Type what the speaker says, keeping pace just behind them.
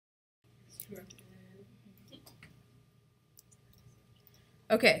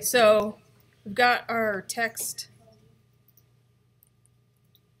Okay, so we've got our text.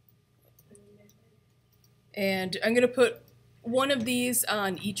 And I'm going to put one of these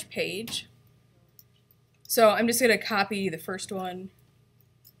on each page. So I'm just going to copy the first one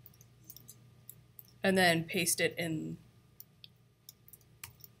and then paste it in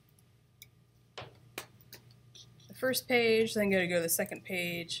the first page. Then I'm going to go to the second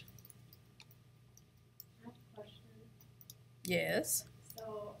page. I have a question. Yes.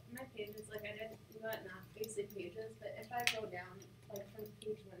 So my pages, like I did not facing pages, but if I go down like from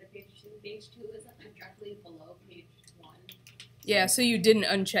page 1 to page 2 isn't directly below page 1. Yeah, so you didn't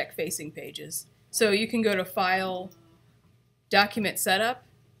uncheck facing pages. So you can go to File, Document Setup,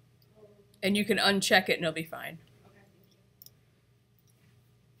 and you can uncheck it and it'll be fine. Okay, thank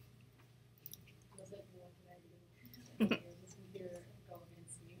you. I was like, what did I do? This computer go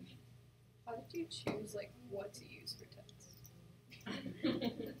against me. How did you choose like what to use for text?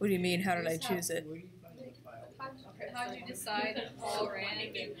 What do you mean, how did I choose it? How did you decide all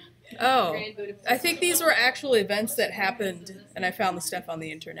random? Oh, I think these were actual events that happened, and I found the stuff on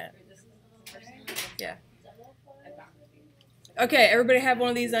the internet. Yeah. Okay, everybody have one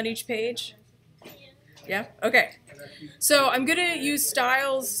of these on each page? Yeah? Okay. So I'm going to use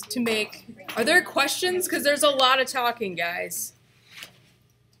styles to make... Are there questions? Because there's a lot of talking, guys.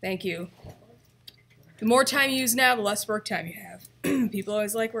 Thank you. The more time you use now, the less work time you have. People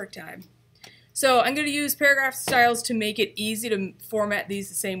always like work time. So I'm going to use paragraph styles to make it easy to format these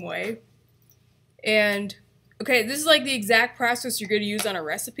the same way. And, okay, this is like the exact process you're going to use on a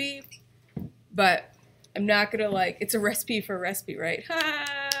recipe, but I'm not going to like, it's a recipe for a recipe, right?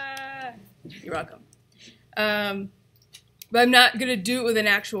 Ha! You're welcome. But I'm not going to do it with an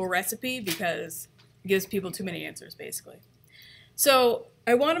actual recipe because it gives people too many answers, basically. So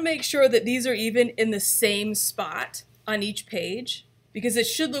I want to make sure that these are even in the same spot on each page because it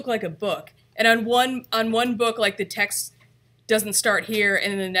should look like a book. And on one book, like the text doesn't start here,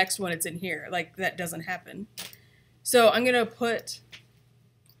 and then the next one it's in here. Like that doesn't happen. So I'm gonna put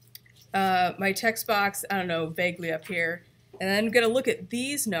my text box, I don't know, vaguely up here, and then I'm gonna look at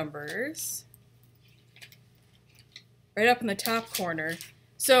these numbers right up in the top corner.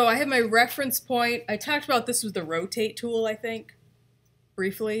 So I have my reference point. I talked about this with the rotate tool, I think,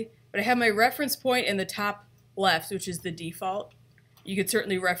 briefly, but I have my reference point in the top left, which is the default. You could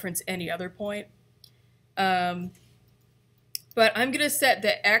certainly reference any other point. But I'm going to set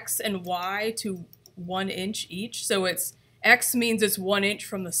the X and Y to 1 inch each. So it's X means it's 1 inch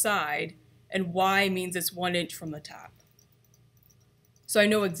from the side, and Y means it's 1 inch from the top. So I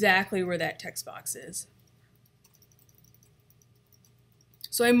know exactly where that text box is.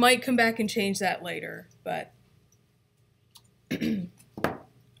 So I might come back and change that later, but we're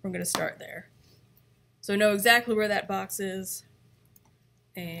going to start there. So I know exactly where that box is.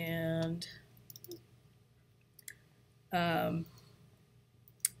 And I'm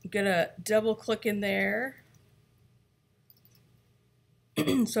going to double click in there.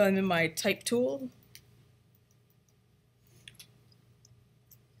 So I'm in my type tool.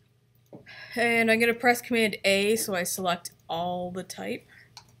 And I'm going to press Command A so I select all the type.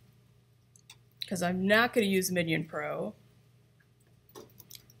 Because I'm not going to use Minion Pro.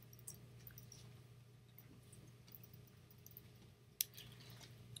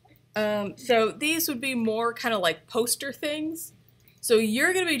 So these would be more kind of like poster things. So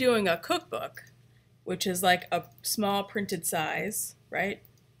you're going to be doing a cookbook, which is like a small printed size, right?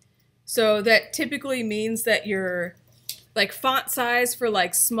 So that typically means that your like font size for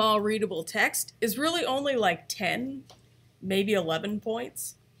like small readable text is really only like 10, maybe 11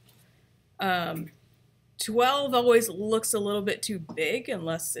 points. 12 always looks a little bit too big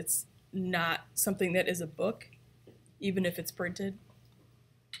unless it's not something that is a book, even if it's printed.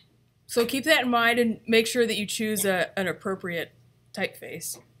 So keep that in mind and make sure that you choose an appropriate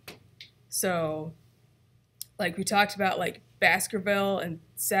typeface. So, like we talked about, like Baskerville and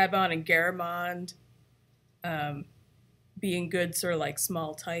Sabon and Garamond being good sort of like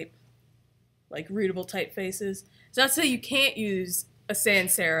small type, like readable typefaces. It's not to say you can't use a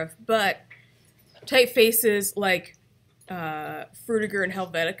sans serif, but typefaces like Frutiger and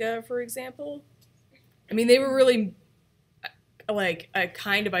Helvetica, for example, I mean, they were really like a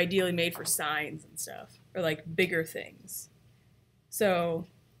kind of ideally made for signs and stuff, or like bigger things. So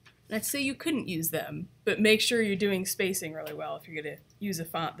I'd say you couldn't use them, but make sure you're doing spacing really well if you're going to use a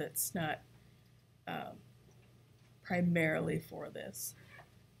font that's not primarily for this.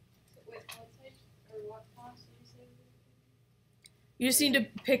 Wait, what type or what font did you say? You just need to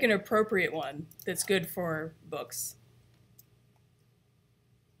pick an appropriate one that's good for books.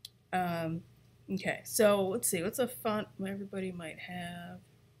 Okay, so let's see, what's a font everybody might have?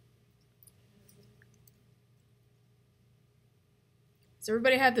 Does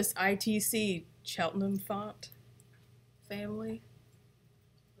everybody have this ITC Cheltenham font family?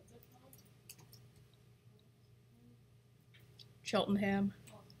 What's it called? Cheltenham.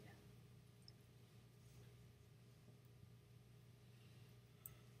 Oh, yeah.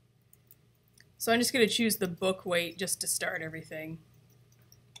 So I'm just going to choose the book weight just to start everything.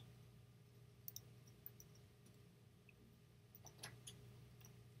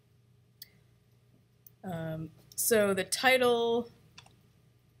 So the title,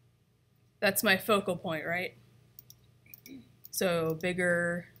 that's my focal point, right? So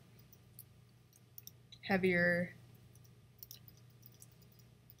bigger, heavier.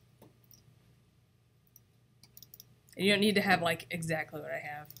 And you don't need to have like exactly what I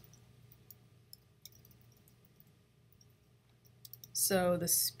have. So the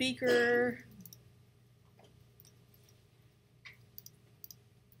speaker,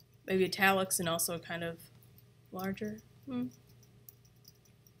 maybe italics and also kind of larger.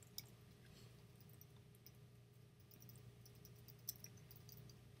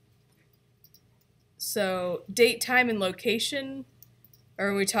 So date, time, and location,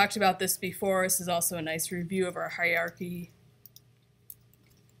 or we talked about this before. This is also a nice review of our hierarchy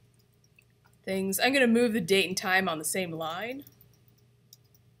things. I'm going to move the date and time on the same line.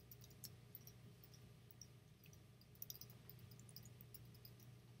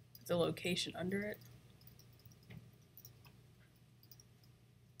 The location under it.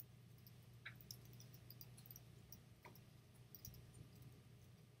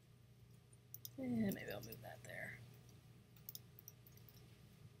 And maybe I'll move that there.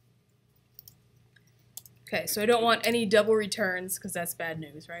 Okay, so I don't want any double returns because that's bad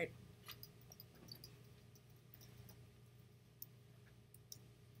news, right?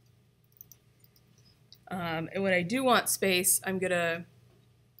 And when I do want space, I'm gonna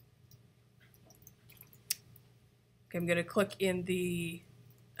click in the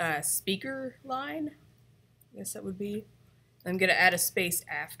speaker line. I guess that would be. I'm gonna add a space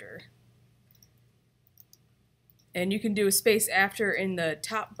after. And you can do a space after in the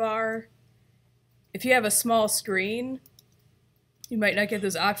top bar. If you have a small screen, you might not get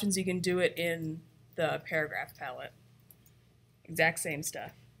those options. You can do it in the paragraph palette. Exact same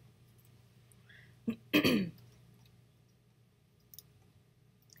stuff. And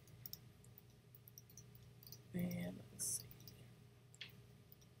let's see.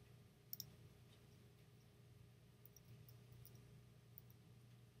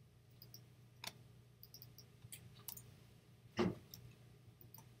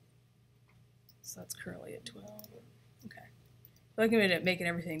 So that's currently at 12. Okay. I'm looking at making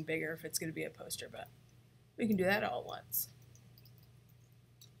everything bigger if it's going to be a poster, but we can do that all at once.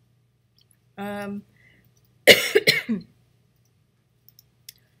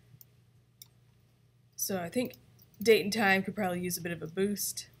 So I think date and time could probably use a bit of a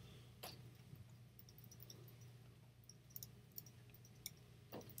boost.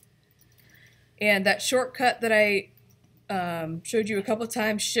 And that shortcut that I showed you a couple of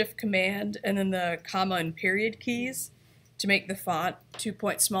times, Shift Command, and then the comma and period keys to make the font 2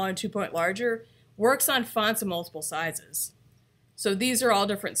 points smaller and 2 point larger, works on fonts of multiple sizes. So these are all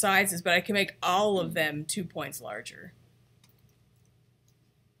different sizes, but I can make all of them 2 points larger.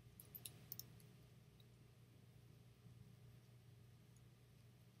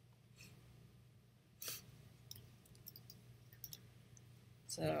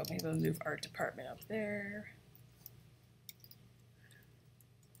 So maybe I'll move art department up there.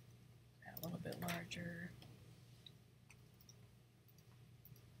 A little bit larger.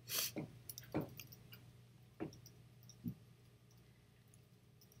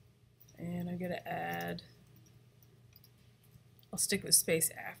 And I'm going to add, I'll stick with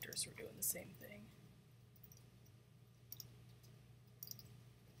space after, so we're doing the same thing.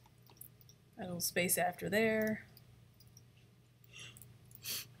 Add a little space after there.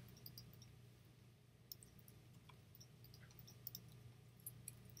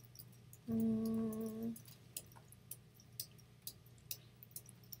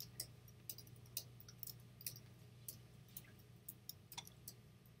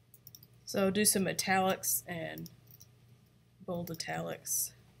 So do some italics and bold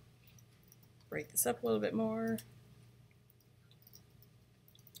italics. Break this up a little bit more.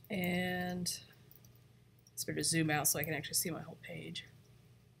 And it's better to zoom out so I can actually see my whole page.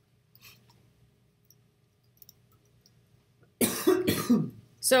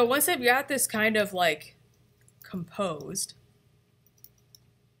 So once I've got this kind of like composed,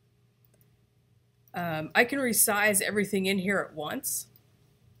 I can resize everything in here at once.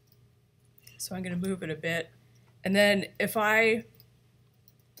 So I'm going to move it a bit. And then if I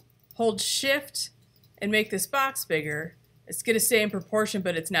hold shift and make this box bigger, it's going to stay in proportion,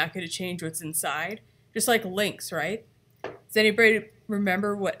 but it's not going to change what's inside. Just like links, right? Does anybody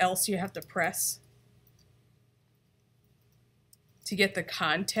remember what else you have to press to get the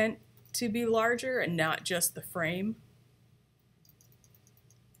content to be larger and not just the frame?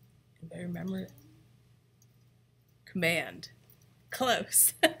 Anybody remember? Command.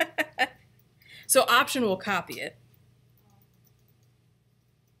 Close. So Option will copy it.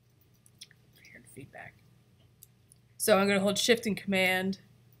 Here, feedback. So I'm going to hold Shift and Command,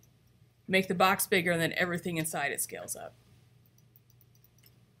 make the box bigger, and then everything inside it scales up.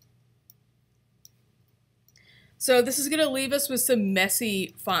 So this is going to leave us with some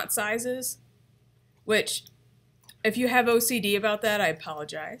messy font sizes, which if you have OCD about that, I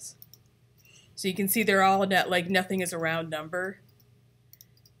apologize. So you can see they're all like nothing is a round number.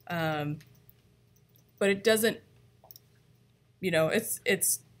 But it doesn't, you know,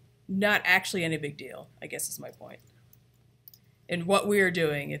 it's not actually any big deal, I guess is my point. And what we are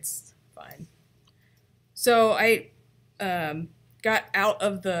doing, it's fine. So I got out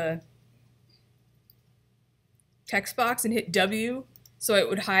of the text box and hit W so it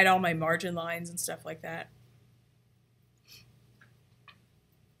would hide all my margin lines and stuff like that.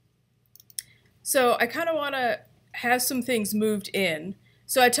 So I kind of want to have some things moved in.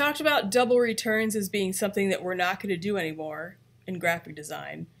 So I talked about double returns as being something that we're not going to do anymore in graphic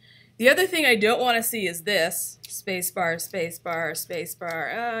design. The other thing I don't want to see is this, spacebar, spacebar,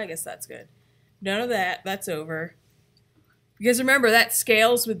 spacebar. I guess that's good. None of that, that's over. Because remember, that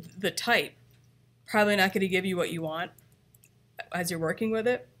scales with the type. Probably not going to give you what you want as you're working with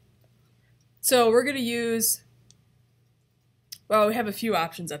it. So we're going to use, well, we have a few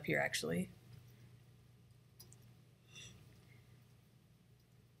options up here actually.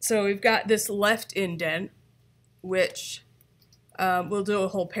 So we've got this left indent, which we'll do a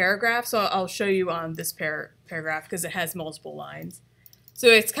whole paragraph. So I'll show you on this paragraph because it has multiple lines. So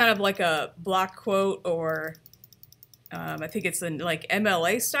it's kind of like a block quote, or I think it's in like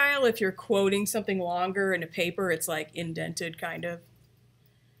MLA style. If you're quoting something longer in a paper, it's like indented kind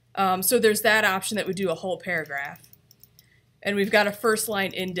of. So there's that option that would do a whole paragraph. And we've got a first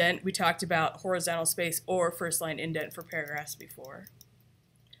line indent. We talked about horizontal space or first line indent for paragraphs before.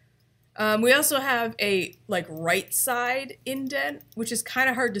 We also have a like right side indent, which is kind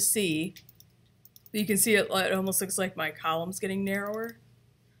of hard to see. You can see it almost looks like my column's getting narrower.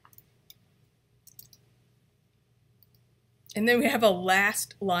 And then we have a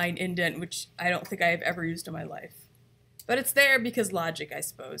last line indent, which I don't think I have ever used in my life. But it's there because logic, I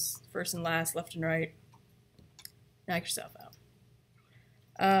suppose. First and last, left and right. Knock yourself out.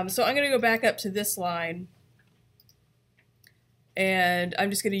 So I'm going to go back up to this line. And I'm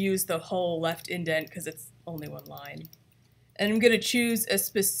just going to use the whole left indent because it's only one line. And I'm going to choose a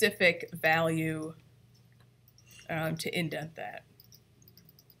specific value to indent that.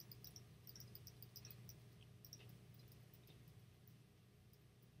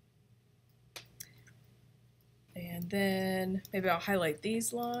 And then maybe I'll highlight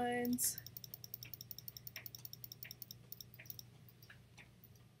these lines.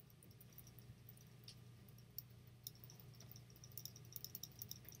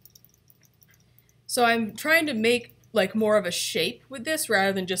 So I'm trying to make like more of a shape with this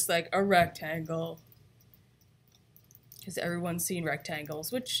rather than just like a rectangle, because everyone's seen rectangles,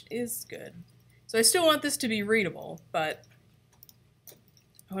 which is good. So I still want this to be readable, but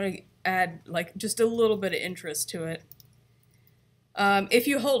I want to add like just a little bit of interest to it. If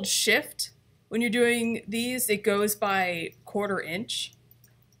you hold shift when you're doing these, it goes by 1/4 inch.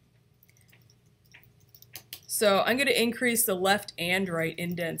 So I'm going to increase the left and right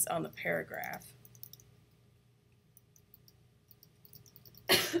indents on the paragraph.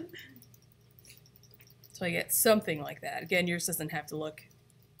 So I get something like that. Again, yours doesn't have to look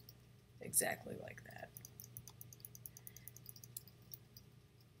exactly like that.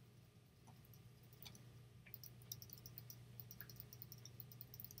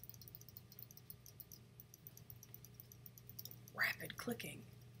 Rapid clicking.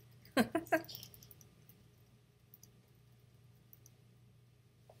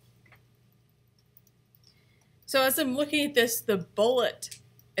 So as I'm looking at this, the bullet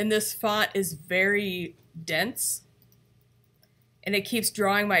in this font is very dense. And it keeps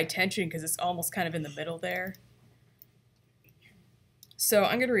drawing my attention because it's almost kind of in the middle there. So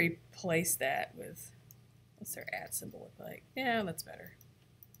I'm going to replace that with, what's their @ symbol look like? Yeah, that's better.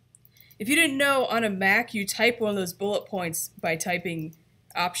 If you didn't know, on a Mac, you type one of those bullet points by typing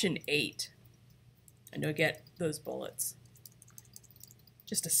Option 8. And you'll get those bullets.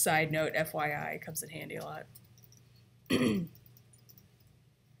 Just a side note, FYI, comes in handy a lot.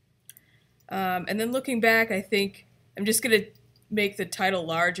 And then looking back, I think I'm just going to make the title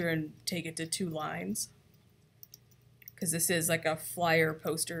larger and take it to 2 lines. Because this is like a flyer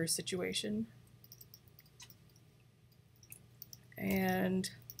poster situation. And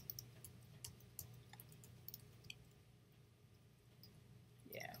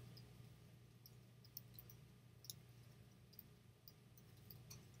yeah.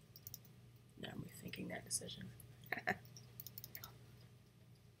 Now I'm rethinking that decision.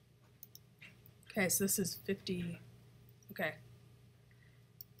 Okay, so this is 50. Okay.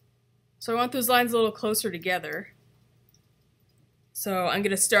 So I want those lines a little closer together. So I'm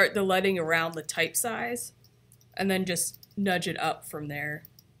going to start the leading around the type size and then just nudge it up from there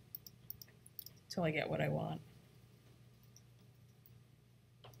until I get what I want.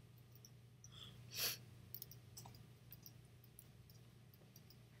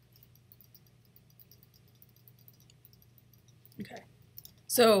 Okay.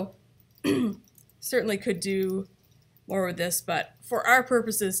 So certainly could do more with this, but for our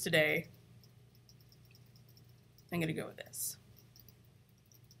purposes today, I'm going to go with this.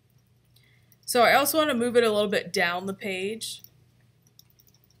 So I also want to move it a little bit down the page.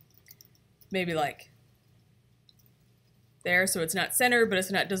 Maybe like there, so it's not centered, but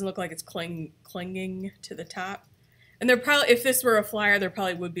it doesn't look like it's clinging to the top. And there probably, if this were a flyer, there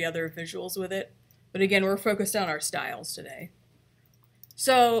probably would be other visuals with it. But again, we're focused on our styles today.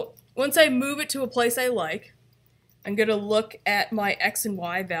 So once I move it to a place I like, I'm going to look at my X and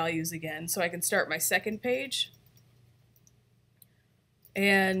Y values again so I can start my second page.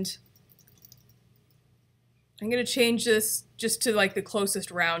 And I'm going to change this just to like the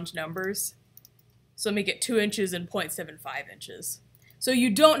closest round numbers. So let me get 2 inches and 0.75 inches. So you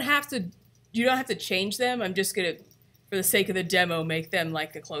don't have to change them. I'm just going to, for the sake of the demo, make them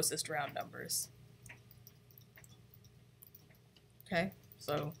like the closest round numbers. Okay,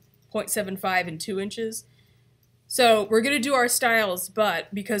 so 0.75 and 2 inches. So we're going to do our styles,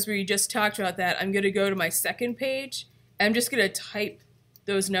 but because we just talked about that, I'm going to go to my second page, and I'm just going to type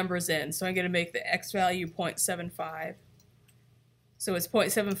those numbers in. So I'm going to make the X value 0.75. So it's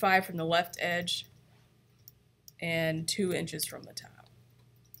 0.75 from the left edge and 2 inches from the top.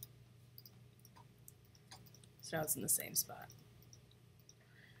 So now it's in the same spot.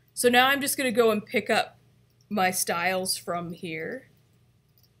 So now I'm just going to go and pick up my styles from here.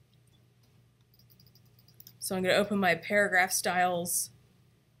 So I'm going to open my paragraph styles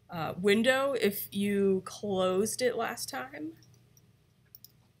window if you closed it last time.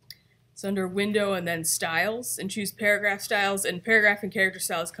 So under window and then styles, and choose paragraph styles, and paragraph and character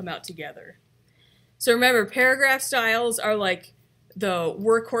styles come out together. So remember, paragraph styles are like the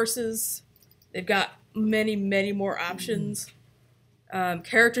workhorses. They've got many, many more options.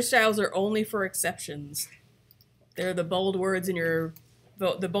 Character styles are only for exceptions. They're the bold words in your,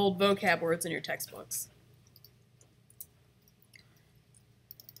 the bold vocab words in your textbooks.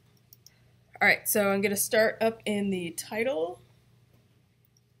 All right, so I'm going to start up in the title,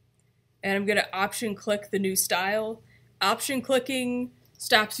 and I'm going to option click the new style. Option clicking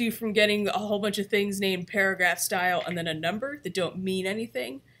stops you from getting a whole bunch of things named paragraph style and then a number that don't mean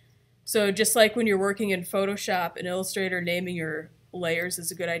anything. So just like when you're working in Photoshop and Illustrator, naming your layers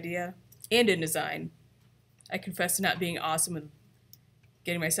is a good idea. And InDesign. I confess to not being awesome with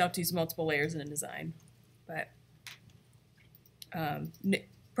getting myself to use multiple layers in InDesign. But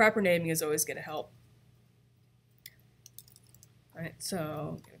proper naming is always going to help. All right, so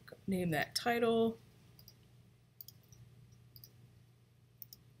I'm going to name that title.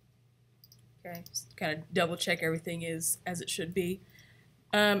 Okay, just kind of double check everything is as it should be.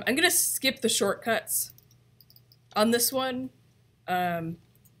 I'm going to skip the shortcuts on this one. I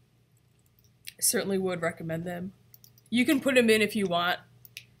certainly would recommend them. You can put them in if you want,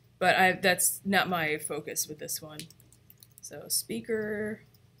 but that's not my focus with this one. So speaker,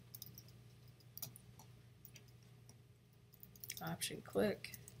 option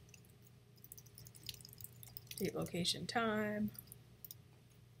click, date, location, time.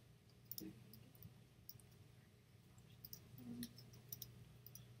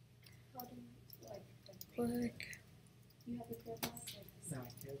 Click. You have the paragraph? No,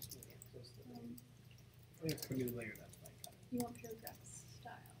 I can't just I think it's a new layer, that's like that. You want paragraph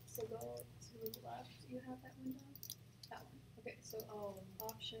style. So go to the left. You have that window? That one. Okay, so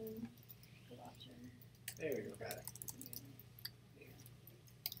option, go option. There we go, got it.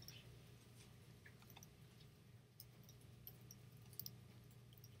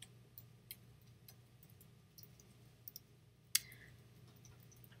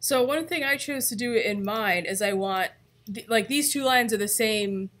 So one thing I chose to do in mine is I want like these two lines are the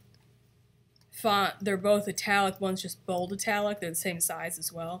same font. They're both italic. One's just bold italic. They're the same size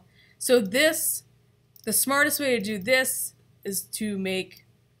as well. So this, the smartest way to do this is to make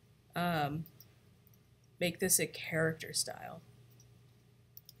this a character style.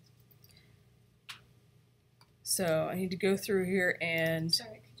 So I need to go through here and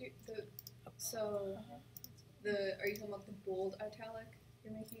Sorry, could you are you talking about the bold italic?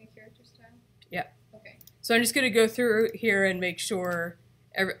 You're making a character style? Yeah. Okay. so I'm just going to go through here and make sure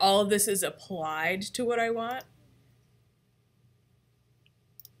all of this is applied to what I want.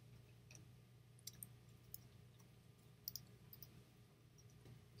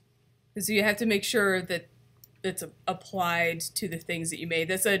 Because you have to make sure that it's applied to the things that you made.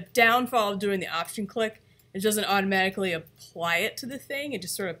 That's a downfall of doing the option click. It doesn't automatically apply it to the thing. It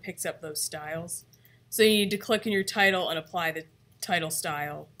just sort of picks up those styles. So you need to click in your title and apply the title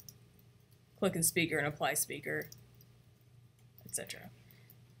style. Click in speaker and apply speaker, etc.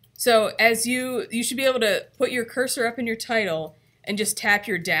 So as you should be able to put your cursor up in your title and just tap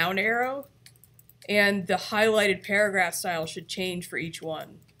your down arrow, and the highlighted paragraph style should change for each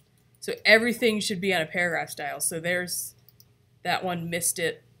one. So everything should be on a paragraph style. So there's that one, missed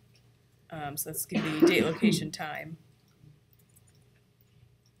it. So that's going to be date, location, time,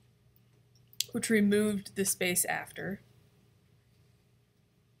 which removed the space after.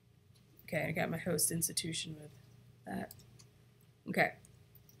 Okay, I got my host institution with that. Okay.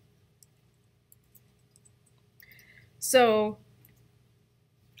 So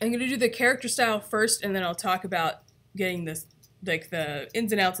I'm going to do the character style first, and then I'll talk about getting this, like the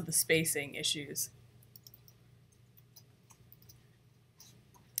ins and outs of the spacing issues.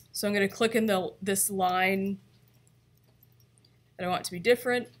 So I'm going to click in this line that I want to be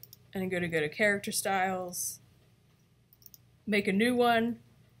different, and I'm going to go to character styles, make a new one,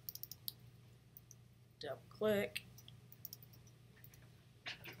 double click,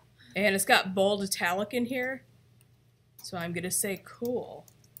 and it's got bold italic in here. So I'm going to say cool,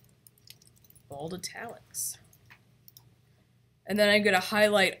 bold italics. And then I'm going to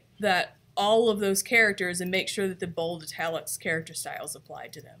highlight that all of those characters and make sure that the bold italics character style is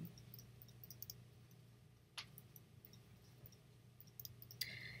applied to them.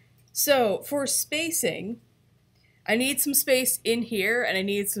 So for spacing, I need some space in here and I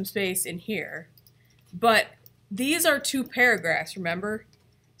need some space in here. But these are two paragraphs, remember?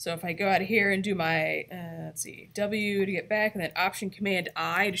 So if I go out of here and do my, let's see, W to get back, and then Option Command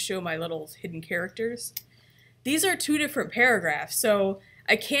I to show my little hidden characters. These are two different paragraphs, so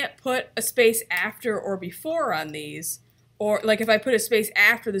I can't put a space after or before on these. Or like if I put a space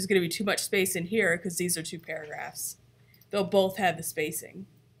after, there's going to be too much space in here because these are two paragraphs. They'll both have the spacing.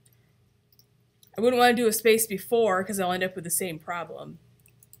 I wouldn't want to do a space before because I'll end up with the same problem.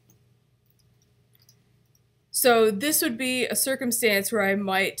 So this would be a circumstance where I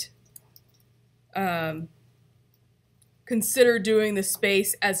might consider doing the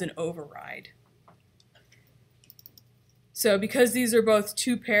space as an override. So because these are both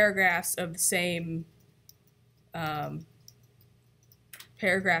two paragraphs of the same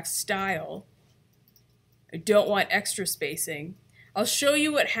paragraph style, I don't want extra spacing. I'll show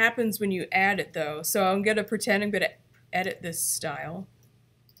you what happens when you add it though. So I'm going to pretend I'm going to edit this style.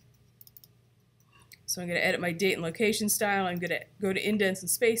 So I'm going to edit my date and location style. I'm going to go to indents and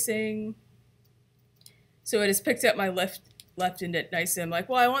spacing. So it has picked up my left indent nicely. I'm like,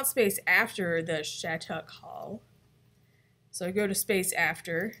 well, I want space after the Shattuck Hall. So I go to space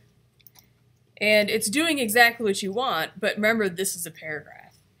after. And it's doing exactly what you want, but remember this is a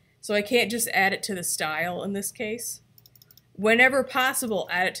paragraph. So I can't just add it to the style in this case. Whenever possible,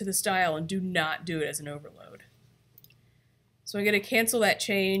 add it to the style and do not do it as an overload. So I'm going to cancel that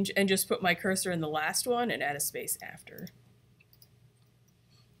change and just put my cursor in the last one and add a space after.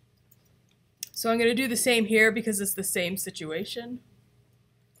 So I'm going to do the same here because it's the same situation.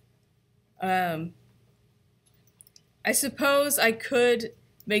 I suppose I could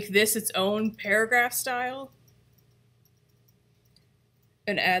make this its own paragraph style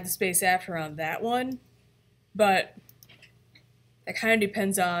and add the space after on that one, but that kind of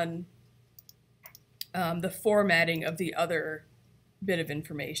depends on the formatting of the other bit of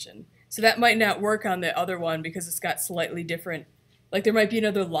information. So that might not work on the other one because it's got slightly different, like there might be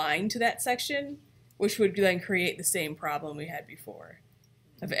another line to that section, which would then create the same problem we had before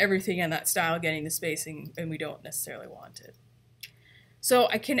of everything on that style getting the spacing and we don't necessarily want it. So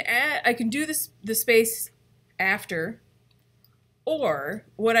I can do the space after, or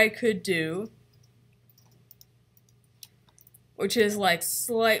what I could do, which is like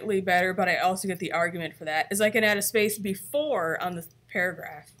slightly better, but I also get the argument for that, is I can add a space before on the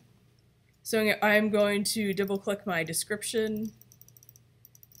paragraph. So I'm going to double click my description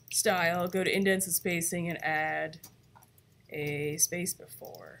style, go to indents and spacing, and add a space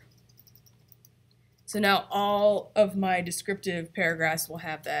before. So now all of my descriptive paragraphs will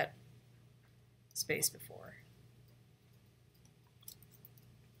have that space before.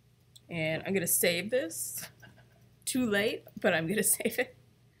 And I'm going to save this. Too late, but I'm going to save it.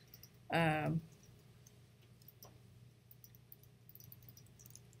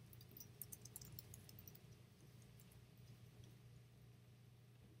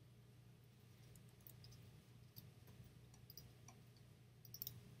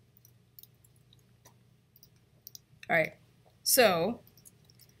 All right, so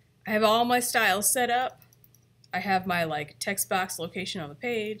I have all my styles set up. I have my like text box location on the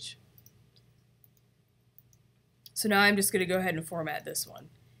page. So now I'm just going to go ahead and format this one.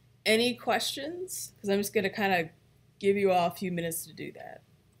 Any questions? Because I'm just going to kind of give you all a few minutes to do that.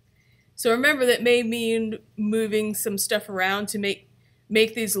 So remember that may mean moving some stuff around to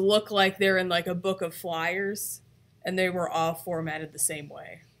make these look like they're in like a book of flyers and they were all formatted the same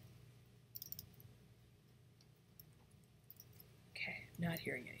way. Okay, not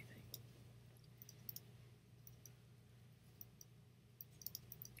hearing anything.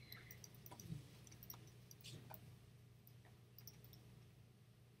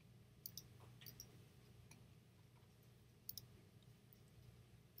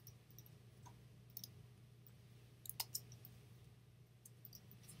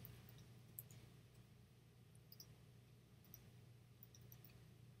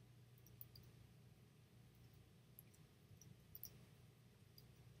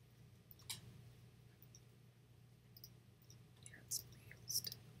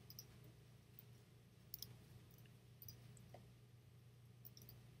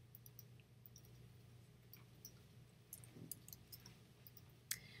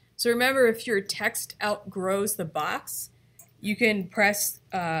 So remember, if your text outgrows the box, you can press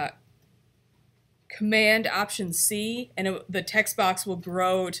Command Option C, and the text box will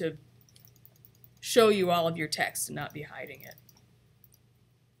grow to show you all of your text and not be hiding it.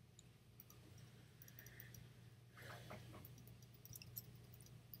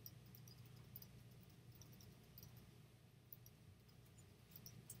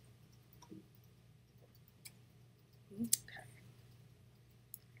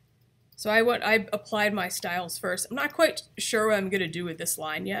 So I applied my styles first. I'm not quite sure what I'm going to do with this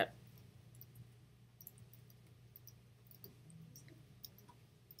line yet.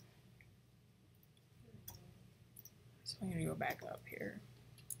 So I'm going to go back up here.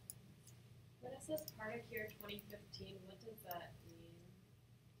 When it says Particure 2015, what does that mean?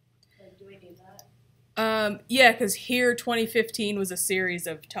 Like, do we need that? Yeah, because here 2015 was a series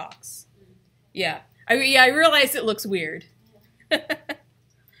of talks. Yeah, I realize it looks weird.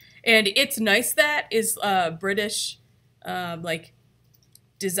 And It's Nice That is British like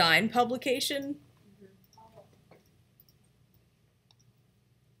design publication.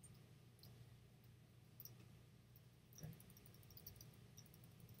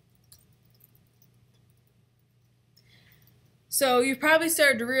 So you've probably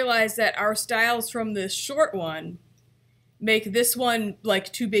started to realize that our styles from this short one make this one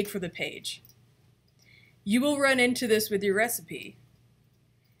like too big for the page. You will run into this with your recipe.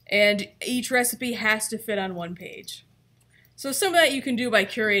 And each recipe has to fit on one page. So some of that you can do by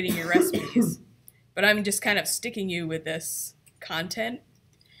curating your recipes. But I'm just kind of sticking you with this content.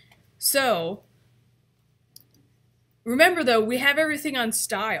 So remember though, we have everything on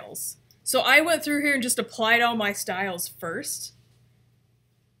styles. So I went through here and just applied all my styles first.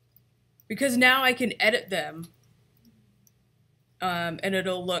 Because now I can edit them. And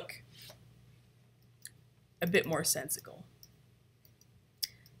it'll look a bit more sensical.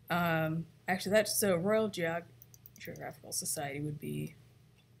 Actually, that's so Royal Geographical Society would be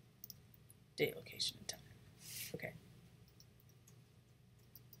date, location, and time. Okay.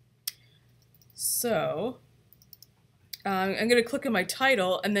 So I'm going to click on my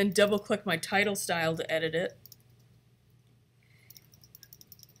title and then double click my title style to edit it.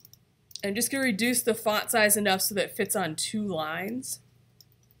 I'm just going to reduce the font size enough so that it fits on 2 lines.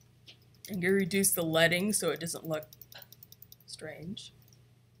 I'm going to reduce the leading so it doesn't look strange.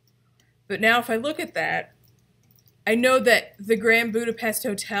 But now if I look at that, I know that the Grand Budapest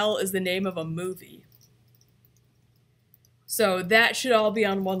Hotel is the name of a movie. So that should all be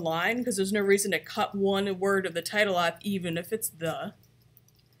on one line because there's no reason to cut one word of the title off even if it's the.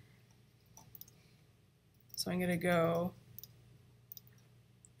 So I'm going to go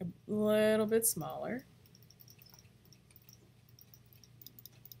a little bit smaller.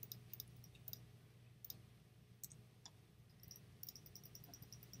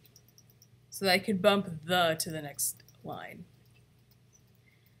 so that I could bump the to the next line.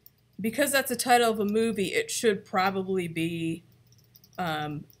 Because that's the title of a movie, it should probably be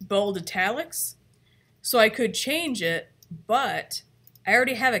bold italics. So I could change it, but I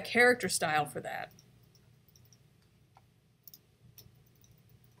already have a character style for that.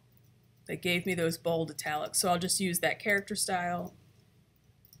 That gave me those bold italics. So I'll just use that character style.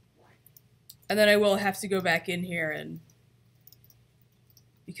 And then I will have to go back in here and,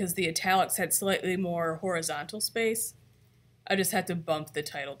 because the italics had slightly more horizontal space, I just had to bump the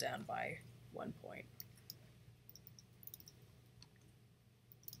title down by 1 point.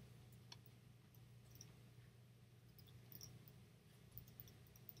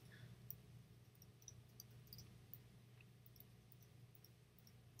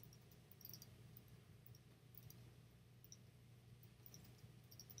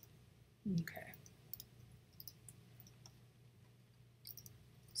 Okay.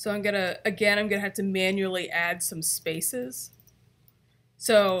 So I'm gonna have to manually add some spaces.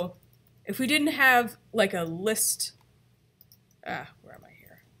 So if we didn't have like a list, where am I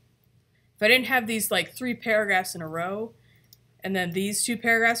here? If I didn't have these like 3 paragraphs in a row, and then these 2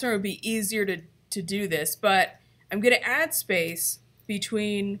 paragraphs in a row, it would be easier to do this. But I'm gonna add space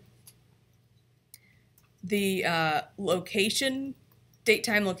between the location, date,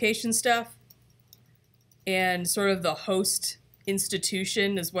 time, location stuff, and sort of the host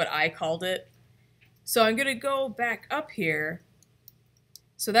institution is what I called it. So I'm going to go back up here.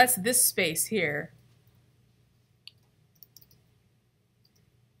 So that's this space here.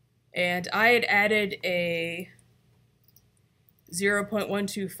 And I had added a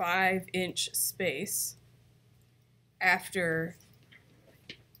 0.125 inch space after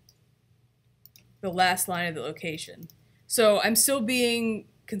the last line of the location. So I'm still being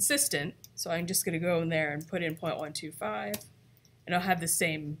consistent. So I'm just going to go in there and put in 0.125. And I'll have the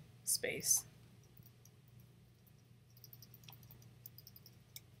same space.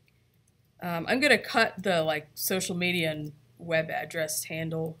 I'm going to cut the like social media and web address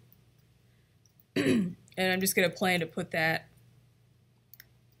handle. And I'm just going to plan to put that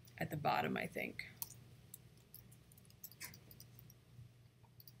at the bottom, I think.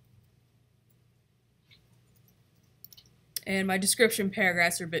 And my description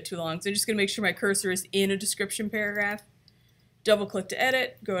paragraphs are a bit too long, so I'm just going to make sure my cursor is in a description paragraph. Double click to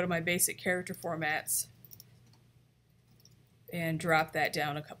edit, go to my basic character formats, and drop that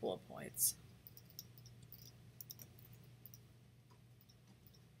down a couple of points.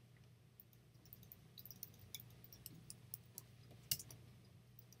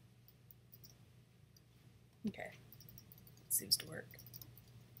 Okay, seems to work.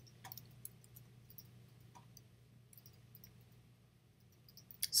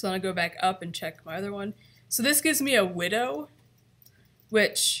 So then I go back up and check my other one. So this gives me a widow,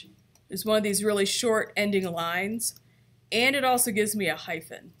 which is one of these really short ending lines, and it also gives me a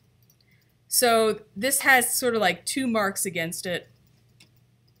hyphen. So this has sort of like 2 marks against it.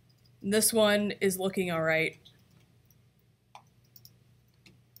 This one is looking all right.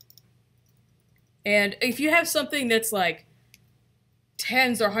 And if you have something that's like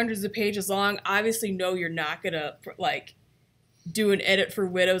tens or hundreds of pages long, obviously no, you're not gonna like do an edit for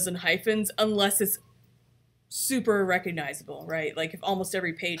widows and hyphens unless it's super recognizable, right? Like if almost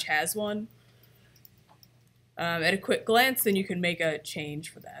every page has one. At a quick glance, then you can make a change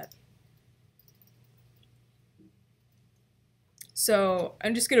for that. So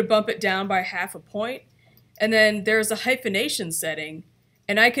I'm just going to bump it down by ½ a point. And then there's a hyphenation setting,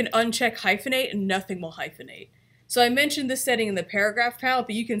 and I can uncheck hyphenate and nothing will hyphenate. So I mentioned this setting in the paragraph palette,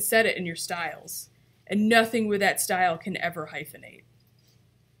 but you can set it in your styles. And nothing with that style can ever hyphenate.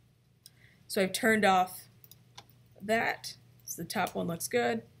 So I've turned off that. So the top one looks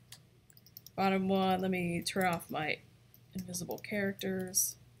good. Bottom one, let me turn off my invisible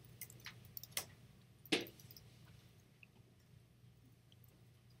characters.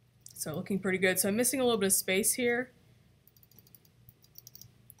 So looking pretty good. So I'm missing a little bit of space here,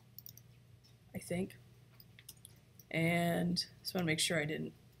 I think. And just want to make sure I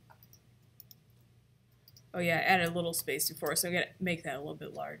didn't. Oh yeah, I added a little space before, so I'm going to make that a little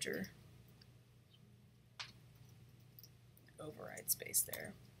bit larger. Override space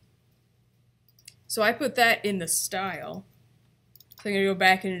there. So I put that in the style. So I'm going to go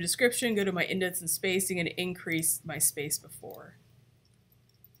back in the description, go to my indents and spacing, and increase my space before.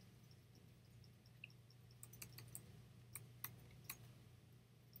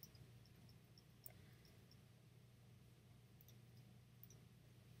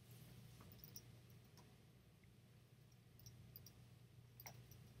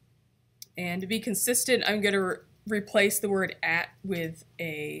 And to be consistent, I'm going to replace the word at with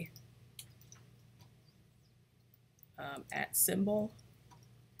a @symbol.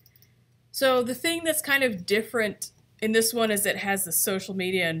 So the thing that's kind of different in this one is it has the social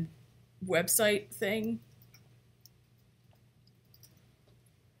media and website thing.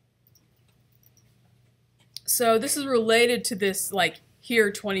 So this is related to this, like,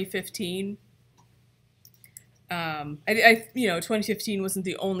 here 2015. You know, 2015 wasn't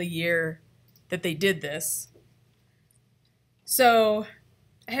the only year that they did this. So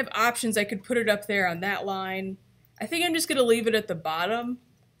I have options. I could put it up there on that line. I think I'm just going to leave it at the bottom.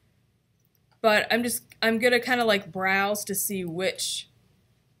 But I'm going to kind of like browse to see which,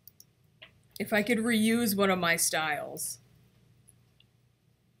 if I could reuse one of my styles.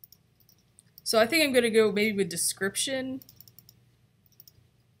 So I think I'm going to go maybe with description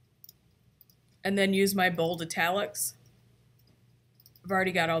and then use my bold italics. I've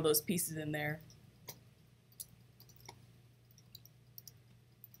already got all those pieces in there.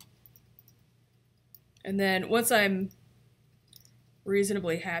 And then once I'm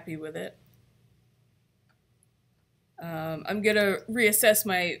reasonably happy with it, I'm going to reassess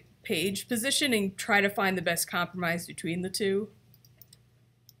my page position and try to find the best compromise between the two.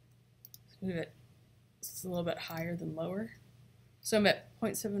 Move it just a little bit higher than lower. So I'm at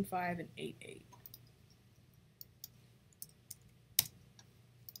 0.75 and 8.8.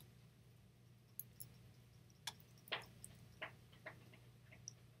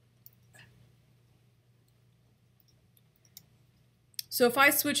 So if I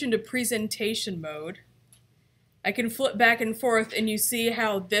switch into presentation mode, I can flip back and forth and you see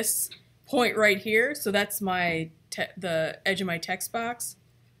how this point right here, so that's my the edge of my text box,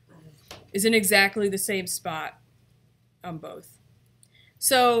 is in exactly the same spot on both.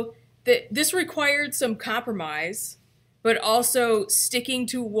 So this required some compromise, but also sticking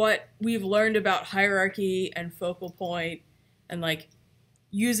to what we've learned about hierarchy and focal point and like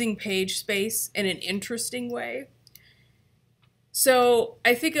using page space in an interesting way. So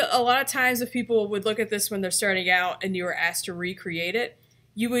I think a lot of times if people would look at this when they're starting out and you were asked to recreate it,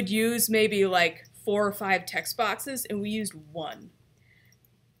 you would use maybe like 4 or 5 text boxes, and we used 1.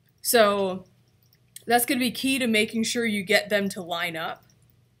 So that's going to be key to making sure you get them to line up,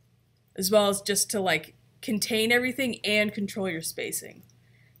 as well as just to like contain everything and control your spacing.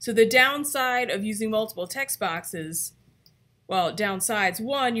 So the downside of using multiple text boxes, well, downsides,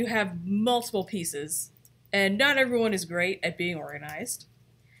 1, you have multiple pieces, and not everyone is great at being organized.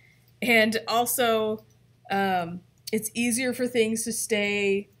 And also, it's easier for things to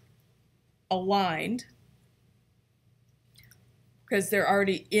stay aligned because they're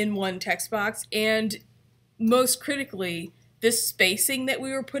already in one text box. And most critically, this spacing that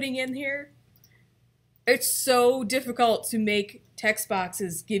we were putting in here, it's so difficult to make text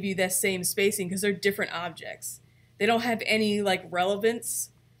boxes give you that same spacing because they're different objects. They don't have any like relevance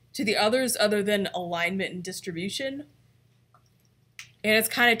to the others other than alignment and distribution. And it's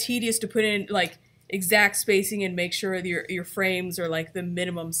kind of tedious to put in like exact spacing and make sure that your frames are like the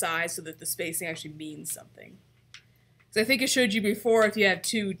minimum size so that the spacing actually means something. So I think I showed you before, if you have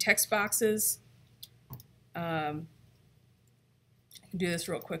 2 text boxes, I can do this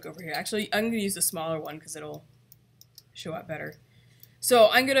real quick over here. Actually, I'm going to use the smaller one because it'll show up better. So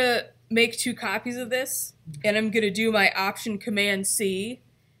I'm going to make 2 copies of this, and I'm going to do my Option Command C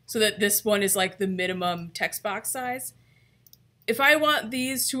so that this one is like the minimum text box size. If I want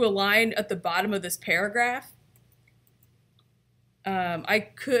these to align at the bottom of this paragraph, I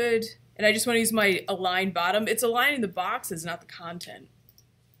could, and I just want to use my align bottom. It's aligning the boxes, not the content.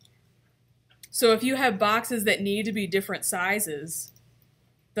 So if you have boxes that need to be different sizes,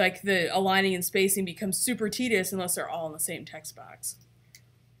 like the aligning and spacing becomes super tedious unless they're all in the same text box.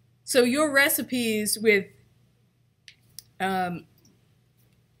 So your recipes with a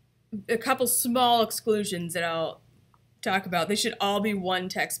couple small exclusions that I'll talk about, they should all be 1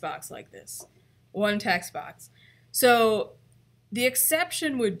 text box like this. 1 text box. So the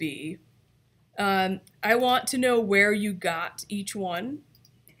exception would be, I want to know where you got each one.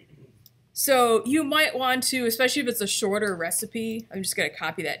 So you might want to, especially if it's a shorter recipe, I'm just going to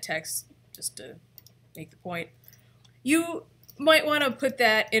copy that text just to make the point. You might want to put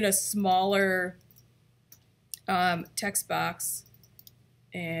that in a smaller text box,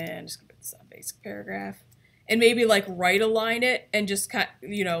 and just put this on basic paragraph, and maybe like right align it and just kind of,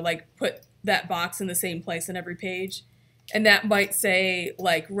 you know, like put that box in the same place on every page. And that might say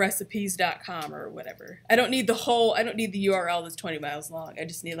like recipes.com or whatever. I don't need the URL that's 20 miles long. I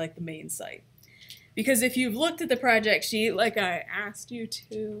just need like the main site. Because if you've looked at the project sheet like I asked you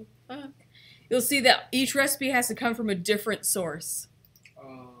to, you'll see that each recipe has to come from a different source.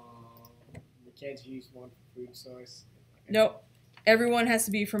 You can't use one for food source? Nope. Everyone has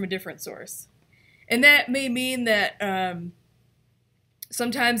to be from a different source. And that may mean that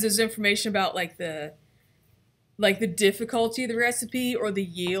sometimes there's information about like the difficulty of the recipe or the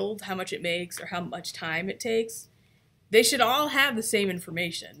yield, how much it makes or how much time it takes. They should all have the same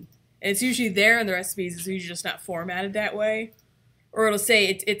information. And it's usually there in the recipes, it's usually just not formatted that way. Or it'll say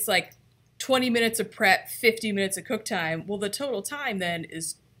it's like 20 minutes of prep, 50 minutes of cook time. Well, the total time then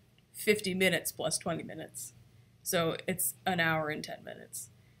is 50 minutes plus 20 minutes. So it's an hour and 10 minutes.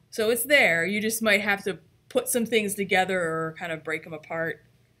 So it's there. You just might have to put some things together or kind of break them apart.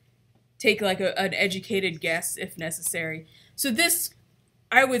 Take like an educated guess if necessary. So this,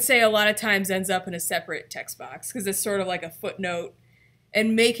 I would say, a lot of times ends up in a separate text box because it's sort of like a footnote,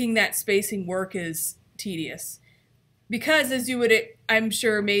 and making that spacing work is tedious. Because as you would, I'm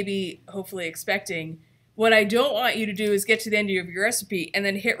sure, maybe, hopefully expecting, what I don't want you to do is get to the end of your recipe and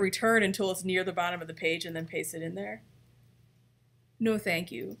then hit return until it's near the bottom of the page and then paste it in there. No,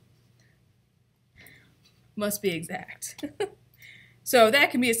 thank you. Must be exact. So that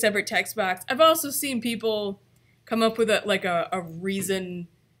can be a separate text box. I've also seen people come up with a reason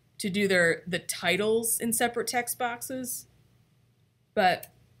to do the titles in separate text boxes. But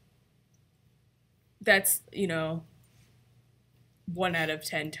that's, 1 out of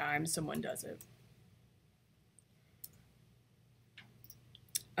 10 times someone does it.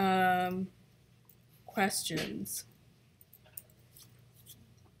 Questions.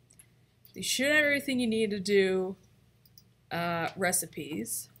 You should have everything you need to do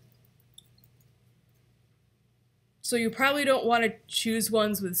recipes. So you probably don't want to choose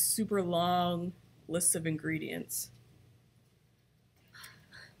ones with super long lists of ingredients,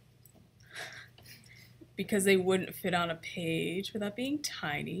 because they wouldn't fit on a page without being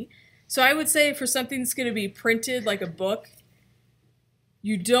tiny. So I would say for something that's going to be printed like a book,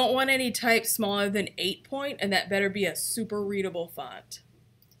 you don't want any type smaller than 8 point, and that better be a super readable font.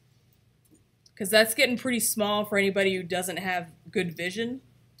 Because that's getting pretty small for anybody who doesn't have good vision.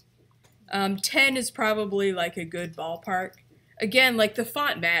 10 is probably like a good ballpark. Again, like the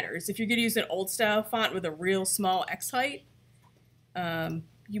font matters. If you're going to use an old style font with a real small X height,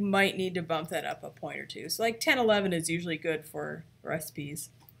 you might need to bump that up a point or two. So like 10, 11 is usually good for recipes.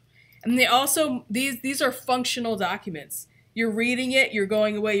 And they also, these are functional documents. You're reading it, you're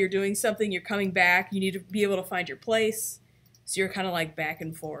going away, you're doing something, you're coming back, you need to be able to find your place. So you're kind of like back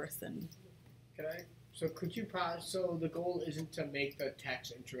and forth. And so could you so the goal isn't to make the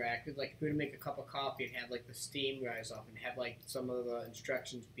text interactive, like if we were to make a cup of coffee and have like the steam rise up and have like some of the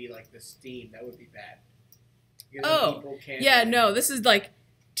instructions be like the steam, that would be bad. Because people can't, yeah, no, this is like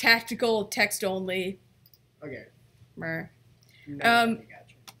tactical text only. Okay. No, Gotcha.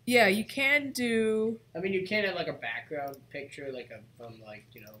 Yeah, you can do. I mean, you can have like a background picture, but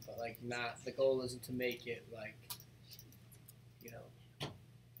like not. The goal isn't to make it like,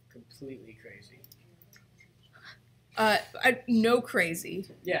 completely crazy. No crazy.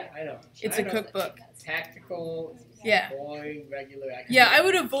 Yeah, I know. It's a cookbook. Tactical. Yeah. Boring, regular. Yeah, I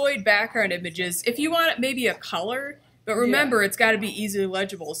would avoid background images if you want maybe a color, but remember it's got to be easily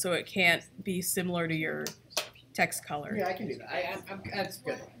legible, so it can't be similar to your text color. Yeah, I can do that. That's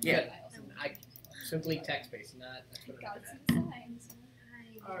good. Yeah. Good. Simply text-based, not. That's what I'm good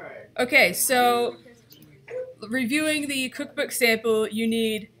at. All right. Okay, so reviewing the cookbook sample, you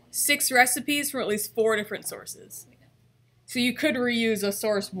need 6 recipes from at least 4 different sources. So you could reuse a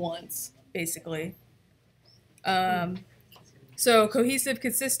source once, basically. So cohesive,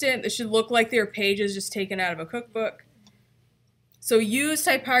 consistent. This should look like they're pages just taken out of a cookbook. So use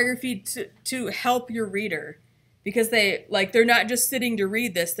typography to help your reader, because they're not just sitting to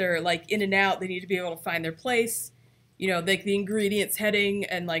read this. They're like in and out. They need to be able to find their place. The ingredients heading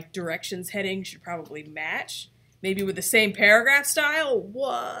and like directions heading should probably match. Maybe with the same paragraph style.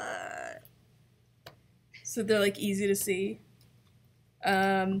 What? So they're like easy to see.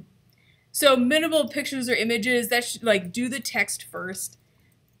 So minimal pictures or images, that should like do the text first.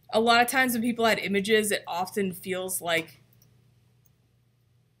 A lot of times when people add images, it often feels like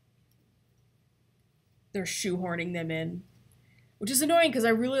they're shoehorning them in, which is annoying because I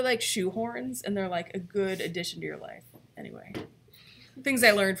really like shoehorns and they're like a good addition to your life. Anyway, things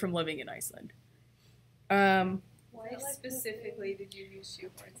I learned from living in Iceland. Why specifically did you use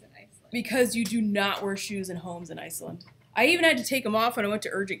shoehorns in Iceland? Because you do not wear shoes in homes in Iceland. I even had to take them off when I went to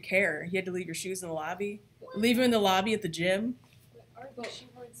urgent care. You had to leave your shoes in the lobby. Leave them in the lobby at the gym. Are the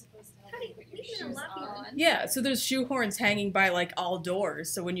shoehorns supposed to How do you help you put leave your them in shoes the lobby? on? Yeah, so there's shoehorns hanging by like all doors.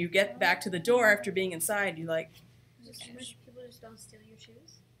 So when you get back to the door after being inside, you like, People just don't steal your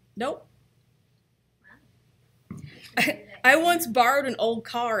shoes? nope. I once borrowed an old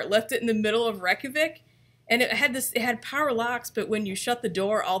car, left it in the middle of Reykjavik, And it had power locks, but when you shut the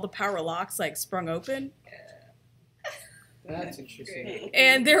door, all the power locks like sprung open. That's interesting.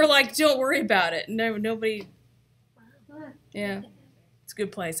 And they were like, "Don't worry about it." No, nobody. Yeah, it's a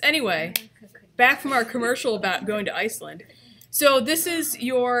good place. Anyway, back from our commercial about going to Iceland. So this is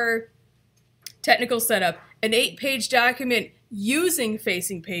your technical setup: an 8-page document using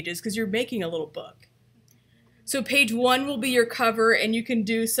facing pages because you're making a little book. So page 1 will be your cover, and you can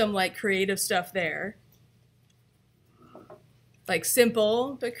do some like creative stuff there. Like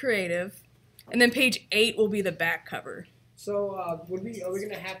simple but creative. And then page 8 will be the back cover. So are we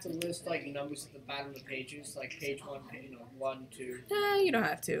gonna have to list like numbers at the bottom of the pages, like page 1, 1, 2? You don't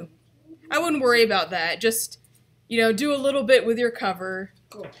have to. I wouldn't worry about that. Just, do a little bit with your cover.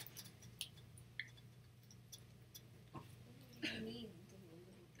 Cool.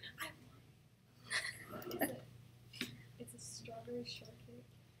 It's a strawberry shortcake.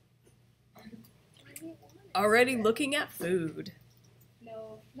 Already looking at food.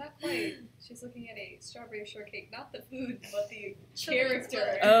 No, not quite. She's looking at a strawberry shortcake, not the food, but the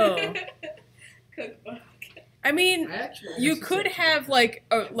character. Oh. Cookbook. I mean, you could have like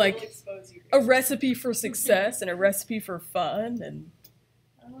a recipe for success and a recipe for fun and.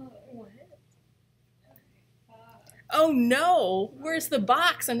 Oh, what? Oh no! Where's the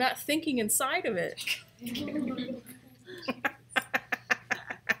box? I'm not thinking inside of it.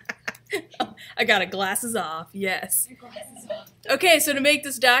 I got it. Glasses off. Yes. Okay, so to make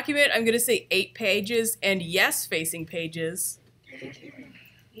this document, I'm going to say 8 pages and yes, facing pages.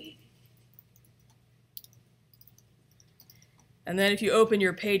 And then if you open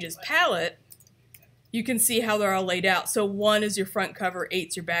your pages palette, you can see how they're all laid out. So 1 is your front cover,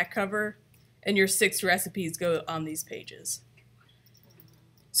 8's your back cover, and your 6 recipes go on these pages.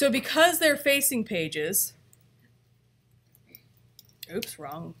 So because they're facing pages, oops,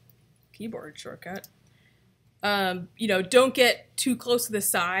 wrong keyboard shortcut. Don't get too close to the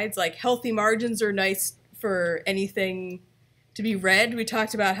sides. Like healthy margins are nice for anything to be read. We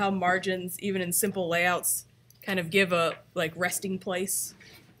talked about how margins, even in simple layouts, kind of give a like resting place.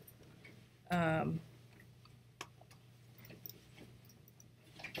 And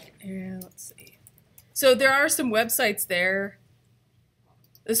let's see. So there are some websites there.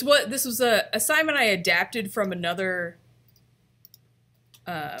 This was a assignment I adapted from another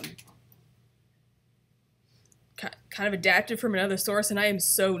kind of adapted from another source, and I am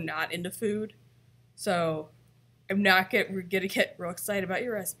so not into food. So I'm not gonna get real excited about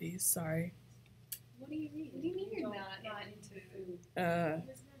your recipes. Sorry. What do you mean? What do you mean you're not into food?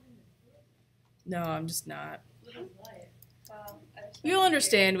 No, I'm just not. Wow, You'll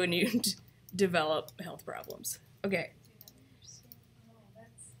understand when you develop health problems. Okay.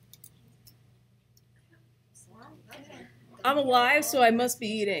 I'm alive, so I must be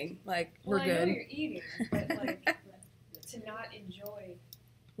eating. Like, we're well, good. I know you're eating, but like to not enjoy.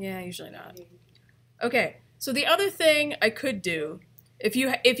 Yeah, usually not. Okay, so the other thing I could do, if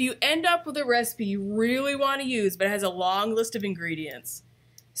you end up with a recipe you really want to use, but it has a long list of ingredients,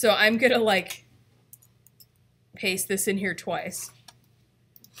 so I'm gonna like paste this in here twice.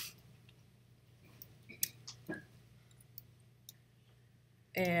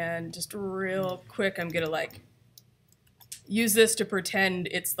 And just real quick, I'm gonna like use this to pretend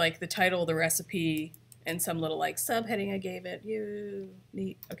it's like the title of the recipe and some little like subheading I gave it.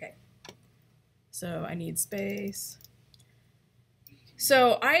 Okay. So I need space.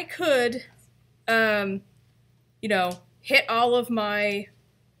 So I could, hit all of my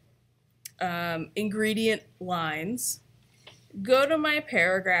ingredient lines, go to my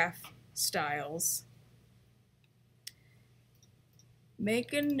paragraph styles,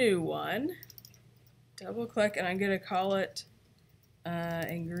 make a new one, double click, and I'm going to call it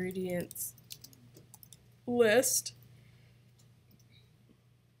ingredients list.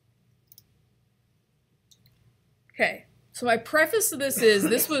 Okay, so my preface to this is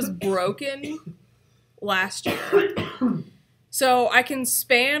this was broken last year. So I can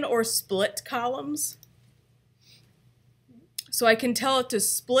span or split columns. So I can tell it to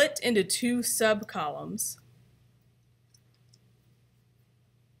split into 2 sub-columns.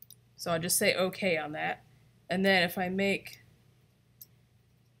 So I'll just say OK on that. And then if I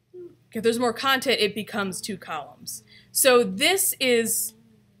if there's more content, it becomes 2 columns. So this is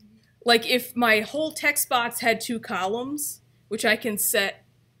like if my whole text box had 2 columns, which I can set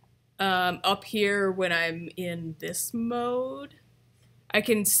up here when I'm in this mode. I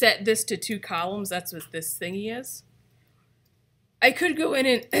can set this to 2 columns. That's what this thingy is. I could go in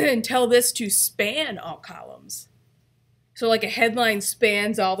and tell this to span all columns. So like a headline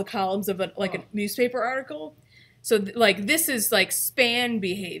spans all the columns of a newspaper article. So like this is like span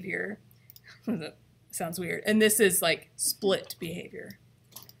behavior. sounds weird. And this is like split behavior.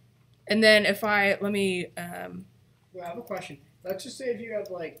 And then if I, let me, Well, I have a question. Let's just say if you have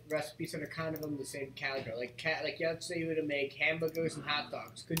like recipes that are kind of in the same category, like let's say you were to make hamburgers and hot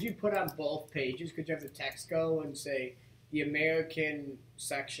dogs. Could you put on both pages? Could you have the text go and say the American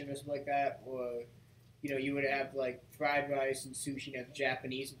section or something like that, or you would have like fried rice and sushi and have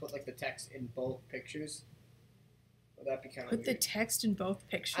Japanese and put like the text in both pictures? Would that be kind of put the weird? text in both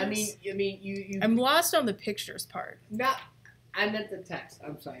pictures. I mean, you. I'm lost on the pictures part. Not. I meant the text.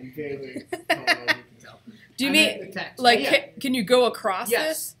 I'm sorry. I'm very tall, as you can tell. Do you I mean meant the text. like Yeah. can you go across Yes.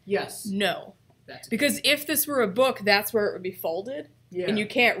 this? Yes. No, That's because if this were a book, that's where it would be folded, yeah. and you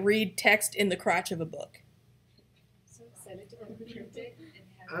can't read text in the crotch of a book. So excited to print it and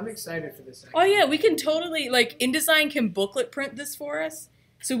have I'm excited for this. Oh yeah, we can totally like InDesign can booklet print this for us,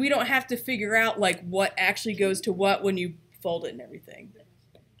 so we don't have to figure out like what actually goes to what when you fold it and everything.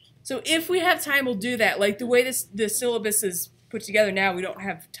 So if we have time, we'll do that. Like the way the syllabus is put together now, we don't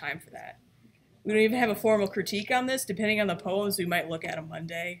have time for that. We don't even have a formal critique on this. Depending on the poems, we might look at them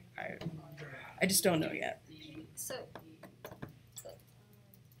Monday. I just don't know yet.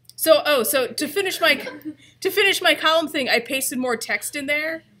 So to finish my column thing, I pasted more text in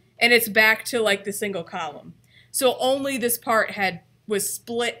there, and it's back to like the single column. So only this part was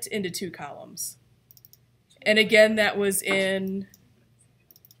split into 2 columns. And again, that was in.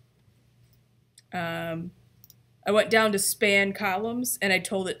 I went down to span columns, and I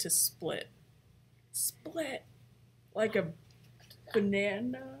told it to split. Split like a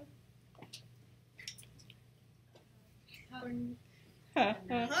banana.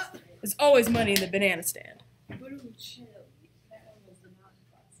 There's always money in the banana stand. That was the not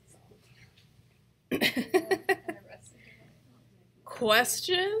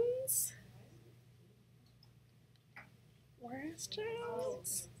Questions?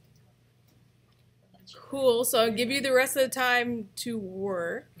 Questions? Cool, so I'll give you the rest of the time to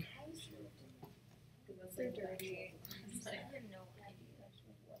work.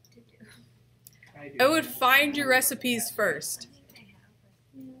 I would find your recipes first.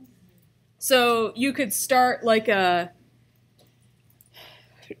 So you could start like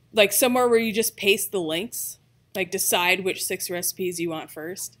somewhere where you just paste the links, like decide which 6 recipes you want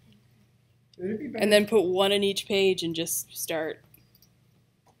first, and then put 1 in each page and just start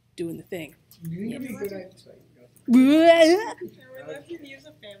doing the thing. Can use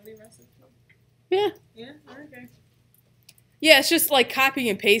a family recipe? Yeah. Yeah? Okay. Yeah, it's just like copying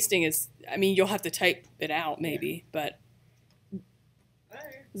and pasting is, I mean, you'll have to type it out maybe, but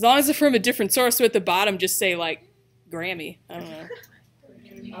Alright. as long as it's from a different source, so at the bottom just say like Grammy. I don't know.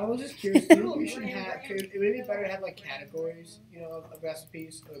 I was just curious. Do you think we should have? Would it be better to have like categories, of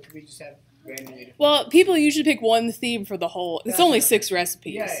recipes, or could we just have randomly? Well, people usually pick one theme for the whole. It's That's only what I 6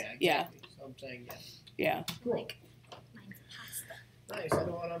 recipes. Yeah, exactly. So I'm saying Yeah. Cool. Nice. I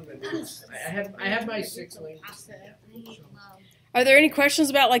know what I'm gonna do. I have my 6 links. Are there any questions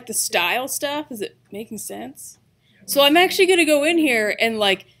about like the style stuff? Is it making sense? So I'm actually gonna go in here and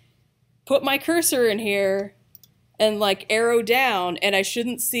like put my cursor in here and like arrow down, and I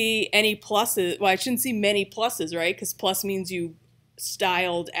shouldn't see any pluses. Well, I shouldn't see many pluses, right? Because plus means you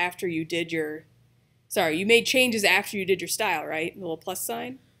styled after you did your. Sorry, you made changes after you did your style, right? The little plus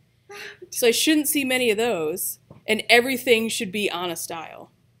sign. So I shouldn't see many of those, and everything should be on a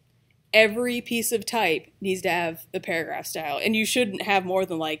style. Every piece of type needs to have the paragraph style, and you shouldn't have more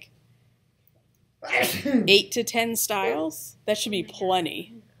than like 8 to 10 styles. That should be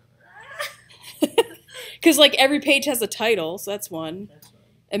plenty. Because like every page has a title, so that's one.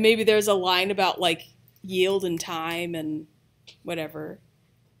 And maybe there's a line about like yield and time and whatever.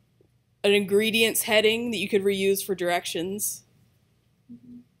 An ingredients heading that you could reuse for directions.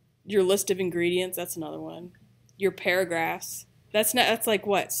 Your list of ingredients, that's another one. Your paragraphs. That's like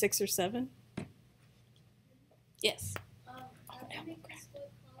what, 6 or 7? Yes.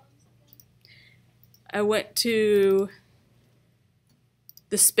 I went to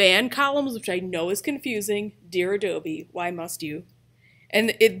the span columns, which I know is confusing. Dear Adobe, why must you?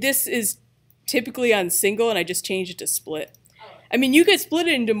 And this is typically on single, and I just changed it to split. I mean, you could split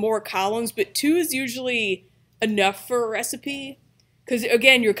it into more columns, but 2 is usually enough for a recipe. Because,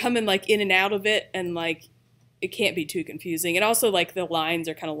 again, you're coming, like, in and out of it, and, like, it can't be too confusing. And also, like, the lines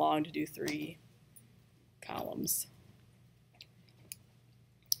are kind of long to do 3 columns.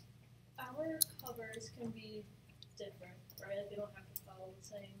 Our covers can be different, right? They don't have to follow the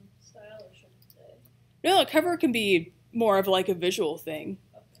same style, or should they? No, a cover can be more of, like, a visual thing.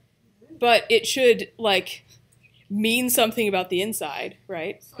 But it should, like, mean something about the inside,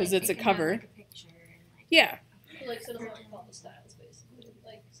 right? Because it's a cover. Yeah. Like, so it doesn't have to follow the styles, basically.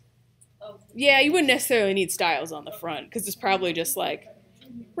 Like, Oh, Yeah, you wouldn't necessarily need styles on the front because it's probably just like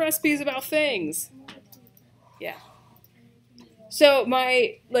recipes about things. Yeah. So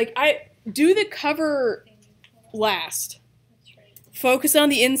I do the cover last. Focus on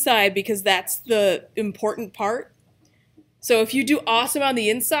the inside because that's the important part. So if you do awesome on the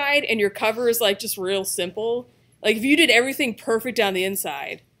inside and your cover is like just real simple, like if you did everything perfect on the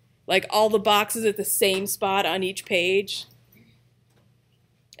inside, like all the boxes at the same spot on each page,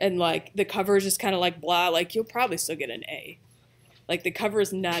 and like the cover is just kind of like blah, like you'll probably still get an A. Like the cover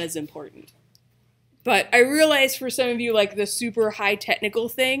is not as important. But I realize for some of you, like the super high technical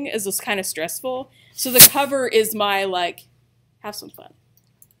thing is just kind of stressful. So the cover is my like, have some fun.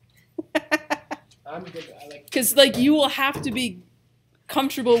 I'm good. I like. Because like you will have to be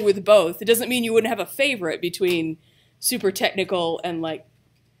comfortable with both. It doesn't mean you wouldn't have a favorite between super technical and like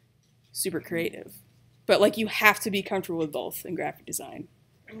super creative. But like you have to be comfortable with both in graphic design.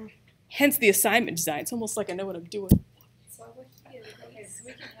 Hence the assignment design. It's almost like I know what I'm doing. So what okay, so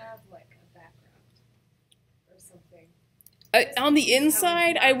we can have like a background or something. On the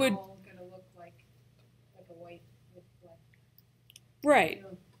inside, I would. All gonna look like a white with black. Right. You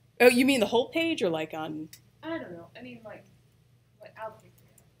know, Oh, you mean the whole page or like on? I don't know. I mean, like I'll figure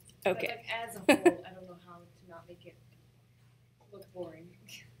it out. Okay. But, like as a whole, I don't know how to not make it look boring,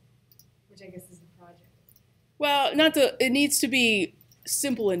 which I guess is the project. Well, not the. It needs to be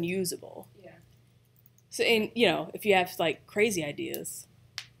simple and usable. Yeah. So, and you know, if you have like crazy ideas,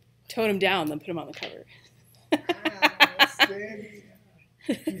 tone them down, then put them on the cover.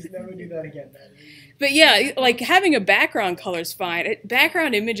 Please never do that again, man. But yeah, like having a background color is fine.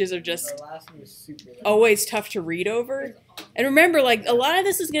 Background images are just The last one was super. always tough to read over. And remember, like a lot of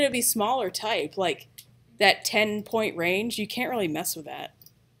this is going to be smaller type, like that 10-point range. You can't really mess with that.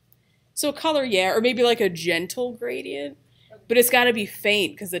 So color, yeah, or maybe like a gentle gradient, but it's got to be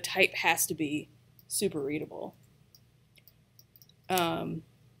faint because the type has to be super readable. Okay,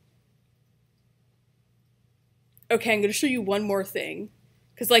 I'm going to show you one more thing.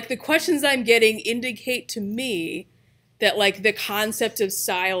 Because, like, the questions I'm getting indicate to me that, like, the concept of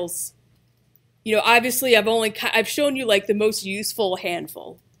styles, you know, obviously I've shown you, like, the most useful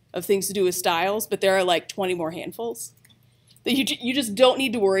handful of things to do with styles, but there are, like, 20 more handfuls that you just don't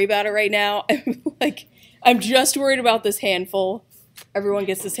need to worry about it right now. Like, I'm just worried about this handful. Everyone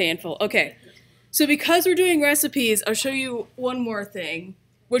gets this handful. Okay, so because we're doing recipes, I'll show you one more thing,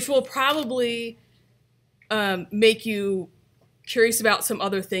 which will probably make you curious about some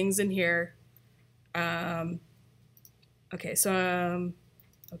other things in here. Okay, so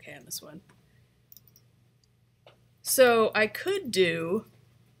okay, on this one. So I could do.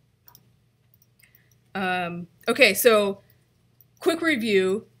 Okay, so quick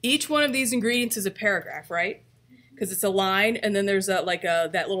review. Each one of these ingredients is a paragraph, right? Because it's a line, and then there's that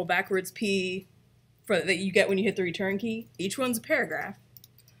little backwards P that you get when you hit the return key. Each one's a paragraph.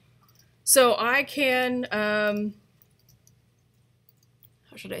 So I can.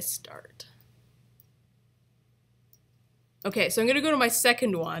 How should I start? Okay, so I'm going to go to my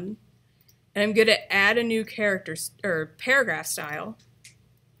second one, and I'm going to add a new character or paragraph style.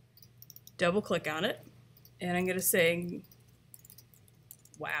 Double click on it, and I'm going to say,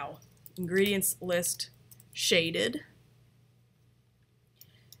 wow, ingredients list shaded.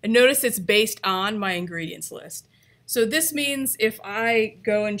 And notice it's based on my ingredients list. So this means if I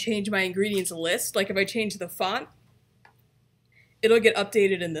go and change my ingredients list, like if I change the font, it'll get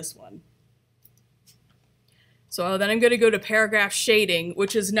updated in this one. So then I'm going to go to paragraph shading,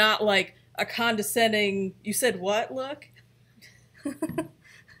 which is not like a condescending, you said what look?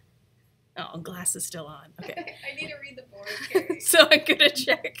 Oh, glass is still on. Okay. I need to read the board, Carrie. So I'm going to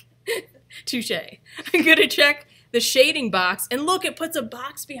check. Touche. I'm going to check the shading box, and look, it puts a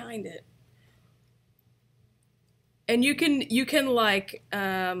box behind it. And you can like,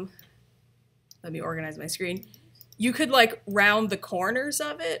 let me organize my screen. You could like round the corners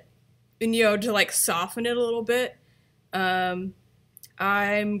of it, and you know, to like soften it a little bit. I'm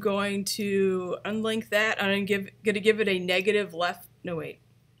going to unlink that. I'm gonna give it a negative left. No, wait.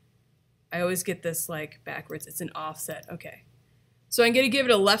 I always get this like backwards. It's an offset. Okay. So I'm gonna give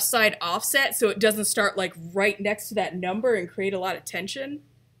it a left side offset so it doesn't start like right next to that number and create a lot of tension.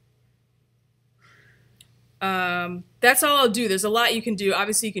 That's all I'll do. There's a lot you can do.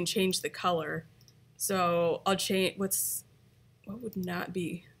 Obviously, you can change the color. So I'll change what would not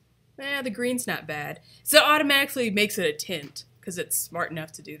be. The green's not bad. So it automatically makes it a tint because it's smart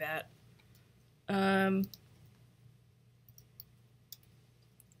enough to do that. Tiny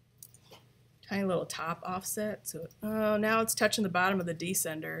little top offset. So now it's touching the bottom of the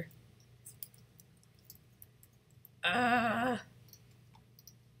descender.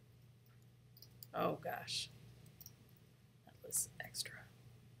 Oh gosh. That was extra.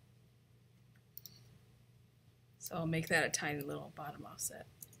 So I'll make that a tiny little bottom offset.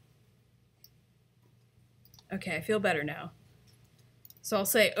 Okay, I feel better now. So I'll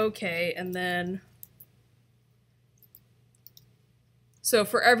say okay, and then so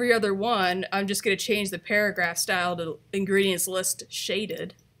for every other one, I'm just going to change the paragraph style to ingredients list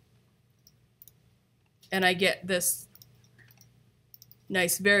shaded. And I get this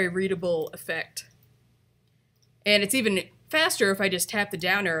nice, very readable effect. And it's even faster if I just tap the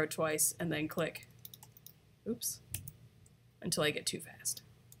down arrow twice and then click. Oops. Until I get too fast.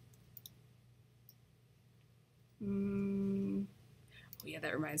 Oh yeah,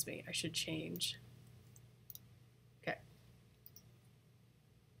 that reminds me. I should change. Okay.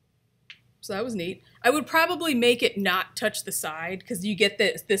 So that was neat. I would probably make it not touch the side because you get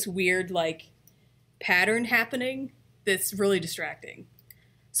this weird like pattern happening that's really distracting.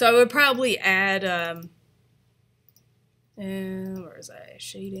 So I would probably add, where is I?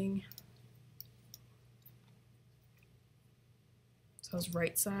 Shading. So it's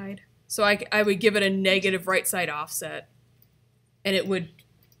right side. So I would give it a negative right side offset, and it would,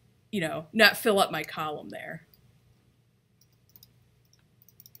 you know, not fill up my column there.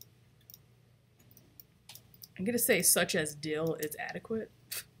 I'm going to say such as dill is adequate.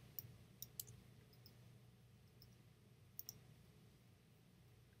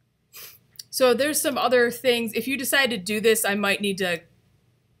 So there's some other things. If you decide to do this, I might need to,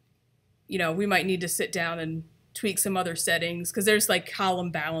 you know, we might need to sit down and tweak some other settings because there's like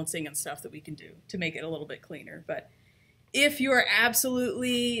column balancing and stuff that we can do to make it a little bit cleaner. But if you are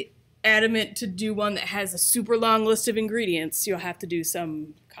absolutely adamant to do one that has a super long list of ingredients, you'll have to do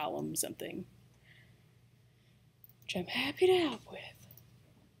some column something, which I'm happy to help with.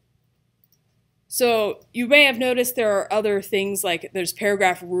 So you may have noticed there are other things like there's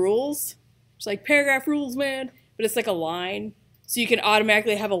paragraph rules. It's like paragraph rules, man, but it's like a line. So you can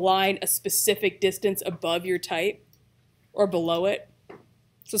automatically have a line a specific distance above your type or below it.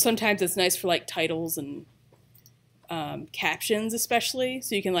 So sometimes it's nice for like titles and captions especially.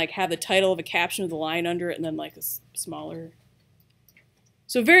 So you can like have the title of a caption with a line under it and then like a smaller.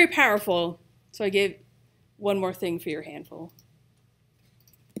 So very powerful. So I gave one more thing for your handful.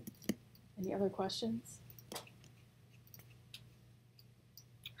 Any other questions?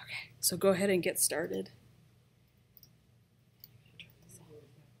 Okay, so go ahead and get started.